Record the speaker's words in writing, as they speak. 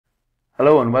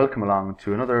Hello and welcome along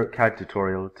to another CAD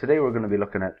tutorial. Today we're going to be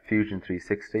looking at Fusion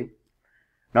 360.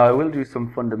 Now I will do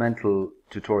some fundamental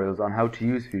tutorials on how to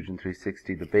use Fusion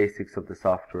 360, the basics of the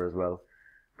software as well.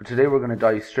 But today we're going to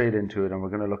dive straight into it and we're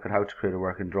going to look at how to create a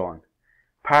working drawing.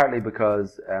 Partly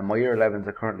because my Year 11s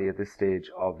are currently at this stage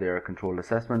of their controlled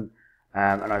assessment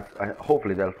and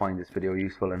hopefully they'll find this video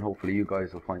useful, and hopefully you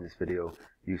guys will find this video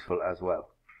useful as well.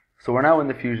 So we're now in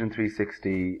the Fusion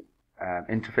 360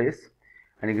 interface.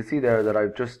 And you can see there that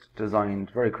I've just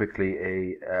designed very quickly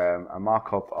a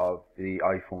mock-up of the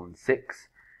iPhone 6,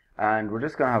 and we're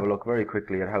just going to have a look very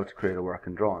quickly at how to create a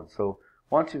working drawing. So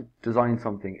once you've designed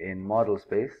something in model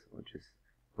space, which is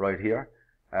right here,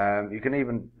 you can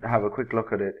even have a quick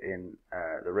look at it in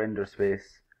the render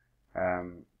space,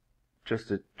 just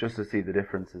to see the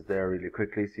differences there really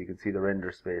quickly. So you can see the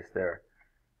render space there,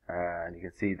 and you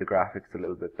can see the graphics a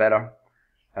little bit better.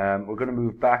 We're going to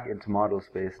move back into model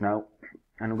space now.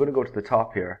 And I'm going to go to the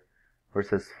top here where it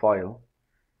says File,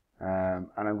 and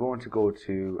I'm going to go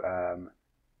to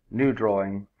New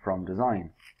Drawing from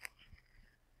Design.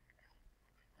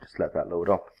 Just let that load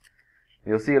up.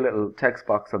 You'll see a little text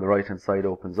box on the right hand side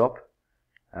opens up,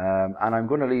 and I'm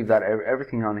going to leave that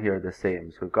everything on here the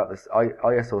same. So we've got this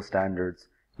ISO standards,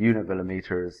 unit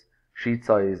millimeters, sheet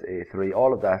size A3,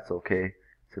 all of that's okay.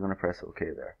 So I'm going to press OK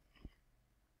there.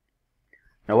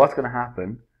 Now what's going to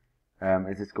happen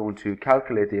is it's going to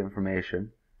calculate the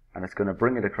information and it's going to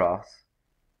bring it across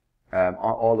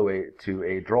all the way to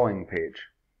a drawing page.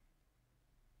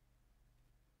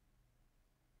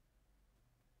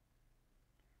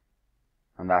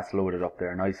 And that's loaded up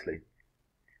there nicely.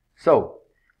 So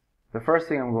the first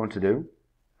thing I'm going to do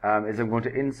is I'm going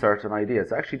to insert an idea.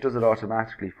 It actually does it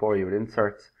automatically for you. It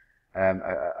inserts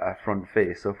a front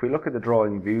face. So if we look at the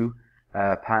drawing view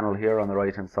panel here on the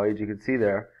right hand side, you can see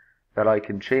there that I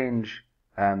can change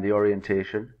the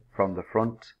orientation from the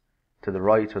front to the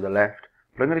right or the left,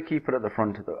 but I'm going to keep it at the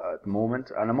front at the moment,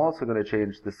 and I'm also going to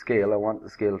change the scale. I want the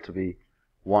scale to be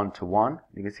 1:1.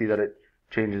 You can see that it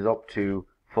changes up to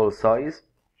full size,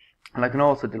 and I can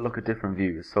also look at different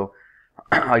views. So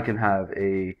I can have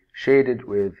a shaded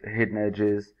with hidden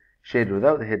edges, shaded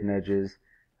without the hidden edges,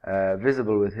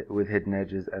 visible with hidden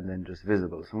edges, and then just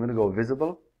visible. So I'm going to go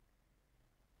visible,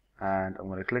 and I'm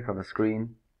going to click on the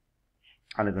screen,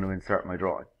 and I'm going to insert my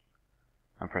drawing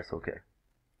and press OK.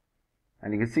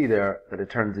 And you can see there that it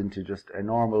turns into just a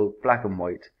normal black and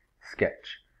white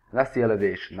sketch. And that's the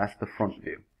elevation, that's the front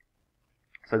view.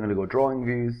 So I'm going to go Drawing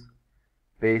Views,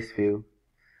 Base View,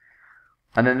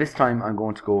 and then this time I'm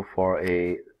going to go for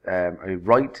a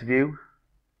right view.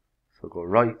 So go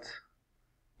right,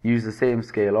 use the same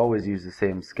scale, always use the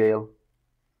same scale,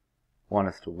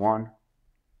 1:1,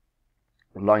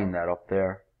 line that up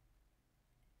there.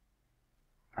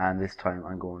 And this time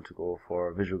I'm going to go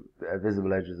for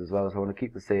visible edges as well. So I want to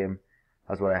keep the same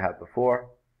as what I had before.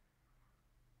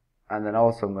 And then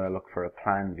also I'm going to look for a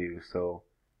plan view. So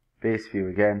base view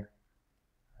again.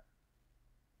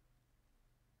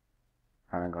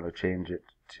 And I'm going to change it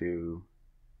to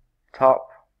top.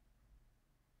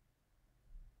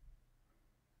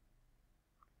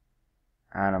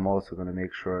 And I'm also going to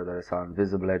make sure that it's on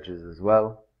visible edges as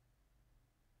well.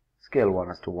 Scale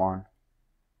 1:1.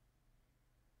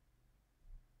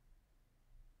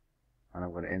 And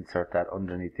I'm going to insert that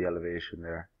underneath the elevation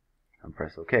there and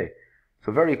press OK.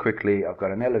 So very quickly I've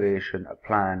got an elevation, a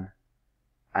plan,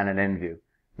 and an end view.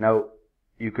 Now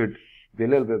you could be a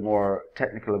little bit more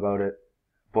technical about it,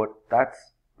 but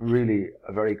that's really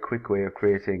a very quick way of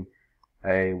creating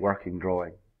a working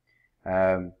drawing.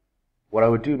 What I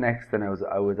would do next then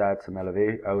I would add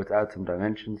some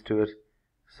dimensions to it.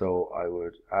 So I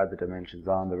would add the dimensions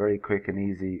on. The very quick and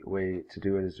easy way to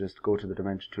do it is just go to the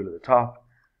dimension tool at the top,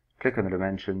 click on the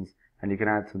dimensions, and you can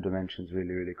add some dimensions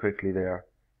really quickly there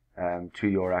to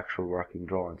your actual working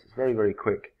drawings. It's very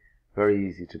quick, very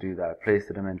easy to do that. Place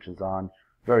the dimensions on,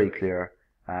 very clear,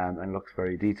 and looks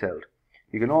very detailed.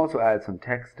 You can also add some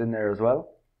text in there as well.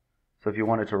 So if you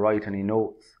wanted to write any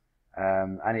notes,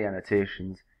 any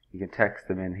annotations, you can text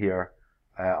them in here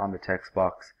on the text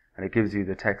box, and it gives you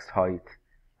the text height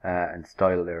and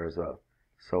style there as well.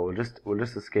 So we'll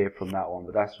just escape from that one,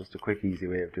 but that's just a quick easy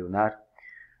way of doing that.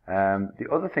 The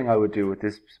other thing I would do with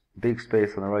this big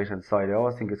space on the right hand side, I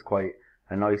always think it's quite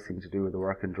a nice thing to do with the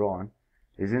working drawing,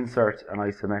 is insert an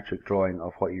isometric drawing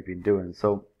of what you've been doing.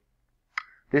 So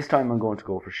this time I'm going to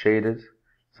go for shaded,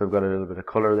 so I've got a little bit of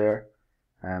colour there,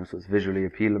 so it's visually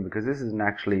appealing, because this isn't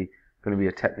actually going to be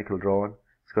a technical drawing,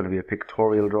 it's going to be a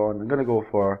pictorial drawing. I'm going to go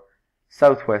for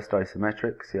southwest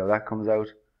isometric, see how that comes out.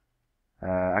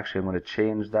 Actually I'm going to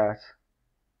change that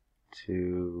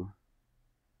to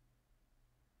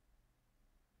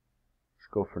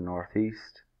go for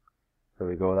northeast. There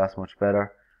we go, that's much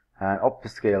better. And up the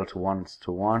scale to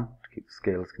 1:1 to keep the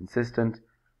scales consistent.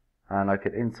 And I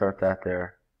could insert that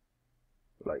there,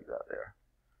 like that there.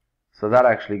 So that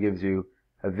actually gives you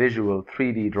a visual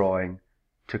 3D drawing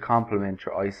to complement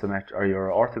your isometric or your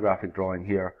orthographic drawing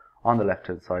here on the left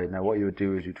hand side. Now what you would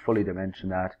do is you'd fully dimension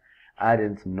that, add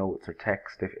in some notes or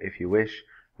text if you wish.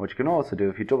 What you can also do,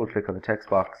 if you double click on the text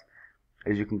box,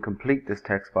 is you can complete this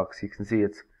text box. You can see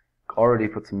it's already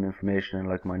put some information in,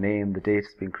 like my name, the date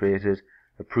it's been created,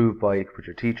 approved by. You could put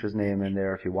your teacher's name in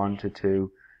there if you wanted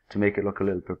to make it look a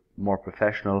little bit more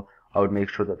professional. I would make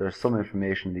sure that there's some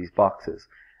information in these boxes.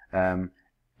 In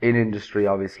industry,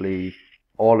 obviously,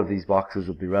 all of these boxes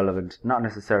would be relevant, not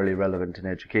necessarily relevant in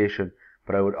education,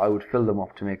 but I would fill them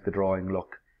up to make the drawing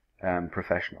look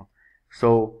professional.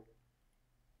 So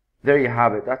there you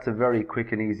have it. That's a very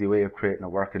quick and easy way of creating a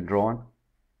working drawing.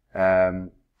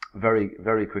 Very,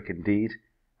 very quick indeed.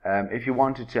 If you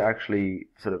wanted to actually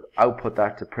sort of output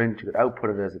that to print, you could output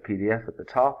it as a PDF at the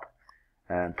top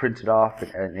and print it off in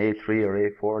A3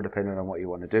 or A4, depending on what you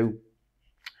want to do.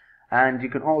 And you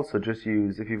can also just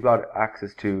use, if you've got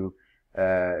access to,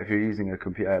 if you're using a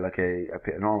computer like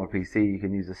a normal PC, you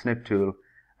can use a snip tool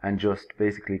and just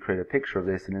basically create a picture of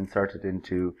this and insert it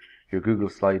into your Google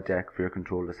slide deck for your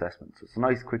controlled assessment. So it's a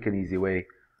nice, quick and easy way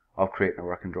of creating a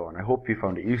working drawing. I hope you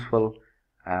found it useful,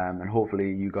 and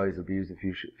hopefully you guys will be using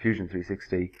Fusion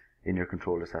 360 in your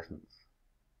controlled assessments.